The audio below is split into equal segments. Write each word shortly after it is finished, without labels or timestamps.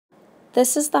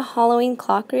This is the Halloween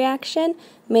clock reaction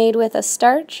made with a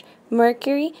starch,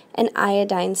 mercury, and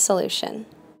iodine solution.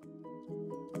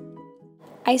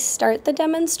 I start the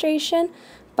demonstration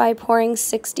by pouring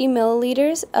 60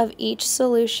 milliliters of each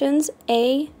solutions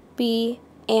A, B,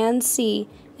 and C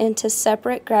into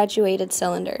separate graduated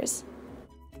cylinders.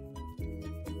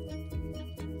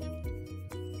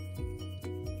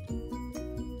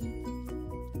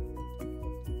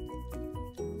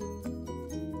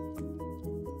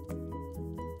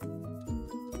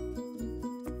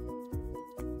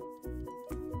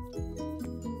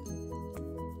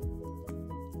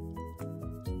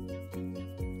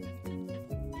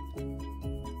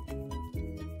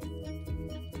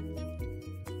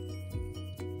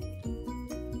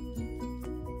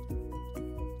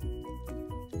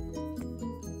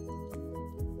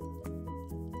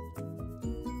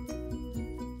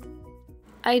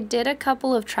 I did a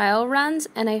couple of trial runs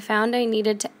and I found I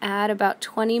needed to add about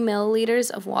 20 milliliters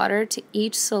of water to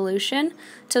each solution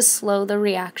to slow the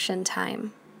reaction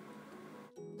time.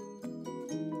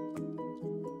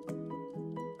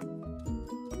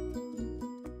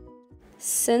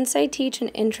 Since I teach an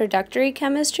introductory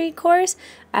chemistry course,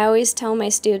 I always tell my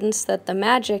students that the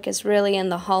magic is really in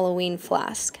the Halloween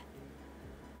flask.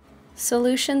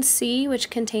 Solution C,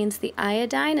 which contains the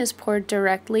iodine, is poured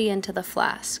directly into the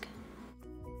flask.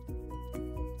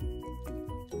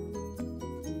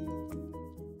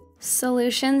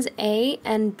 Solutions A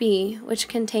and B, which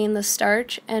contain the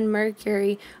starch and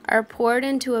mercury, are poured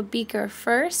into a beaker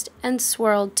first and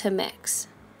swirled to mix.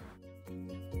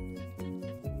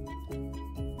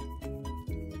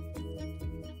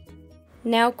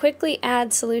 Now quickly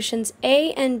add solutions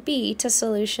A and B to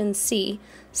solution C,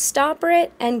 stopper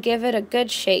it, and give it a good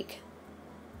shake.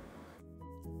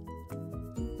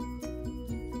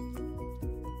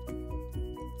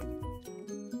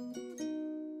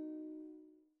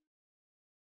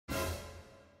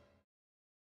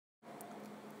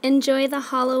 Enjoy the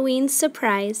Halloween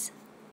surprise!